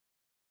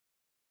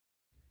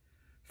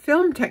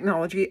Film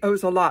technology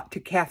owes a lot to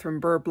Katherine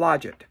Burr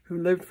Blodgett, who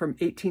lived from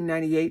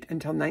 1898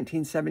 until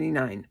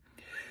 1979.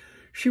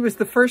 She was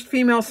the first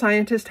female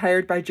scientist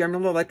hired by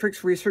General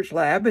Electric's research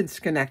lab in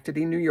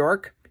Schenectady, New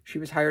York. She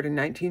was hired in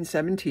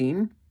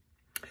 1917.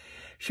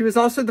 She was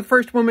also the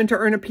first woman to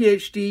earn a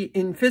PhD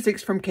in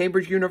physics from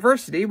Cambridge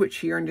University, which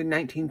she earned in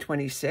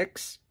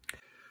 1926.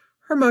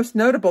 Her most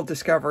notable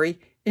discovery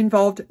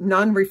involved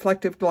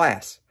non-reflective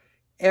glass.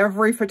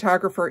 Every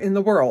photographer in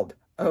the world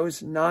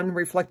owes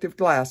non-reflective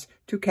glass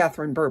to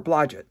Katherine Burr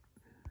Blodgett.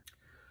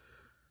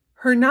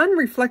 Her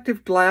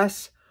non-reflective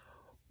glass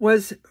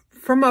was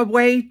from a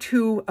way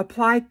to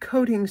apply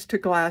coatings to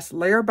glass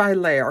layer by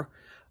layer,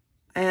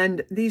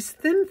 and these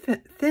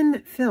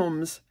thin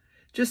films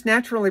just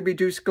naturally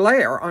reduce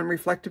glare on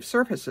reflective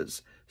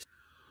surfaces.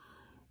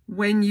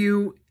 When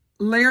you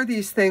layer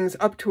these things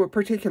up to a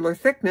particular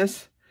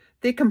thickness,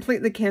 they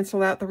completely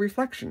cancel out the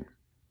reflection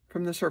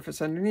from the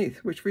surface underneath,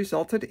 which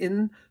resulted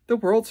in the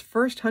world's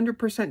first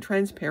 100%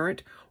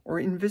 transparent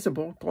or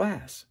invisible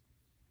glass.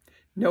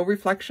 No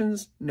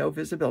reflections, no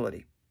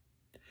visibility.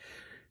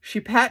 She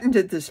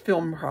patented this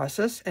film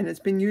process, and it's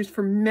been used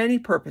for many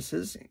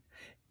purposes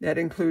that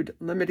include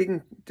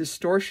limiting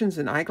distortions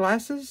in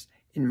eyeglasses,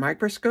 in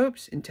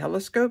microscopes, in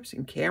telescopes,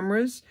 in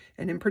cameras,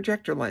 and in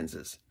projector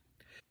lenses.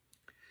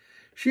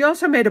 She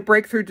also made a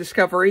breakthrough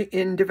discovery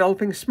in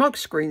developing smoke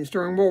screens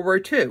during World War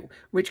II,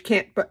 which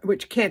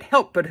can't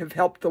help but have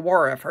helped the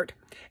war effort.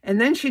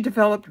 And then she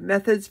developed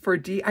methods for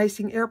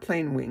de-icing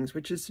airplane wings,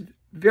 which is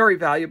very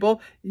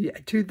valuable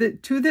to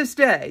this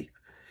day.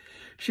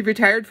 She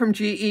retired from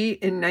GE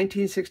in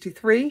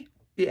 1963.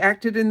 She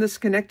acted in the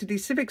Schenectady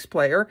Civics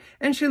Player,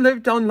 and she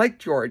lived on Lake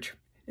George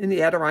in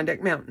the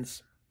Adirondack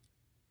Mountains.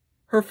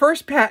 Her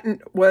first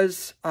patent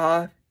was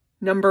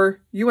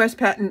U.S.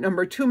 patent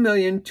number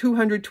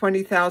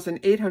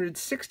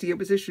 2,220,860. It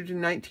was issued in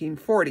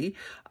 1940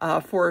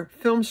 for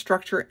film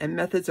structure and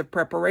methods of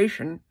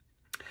preparation.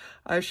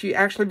 She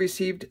actually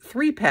received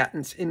 3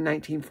 patents in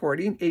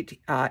 1940,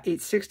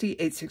 860,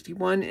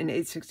 861, and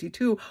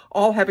 862,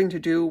 all having to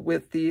do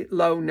with the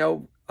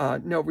no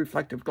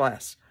reflective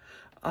glass.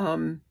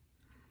 And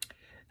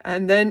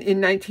then in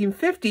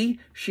 1950,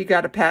 she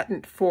got a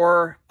patent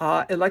for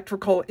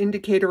electrical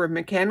indicator of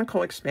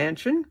mechanical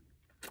expansion.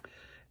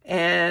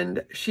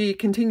 And she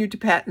continued to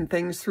patent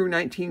things through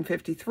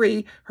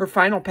 1953. Her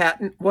final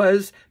patent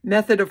was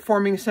method of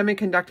forming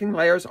semiconducting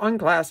layers on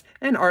glass,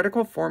 an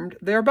article formed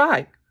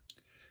thereby.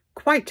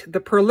 Quite the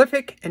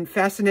prolific and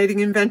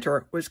fascinating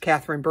inventor was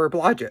Katherine Burr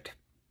Blodgett.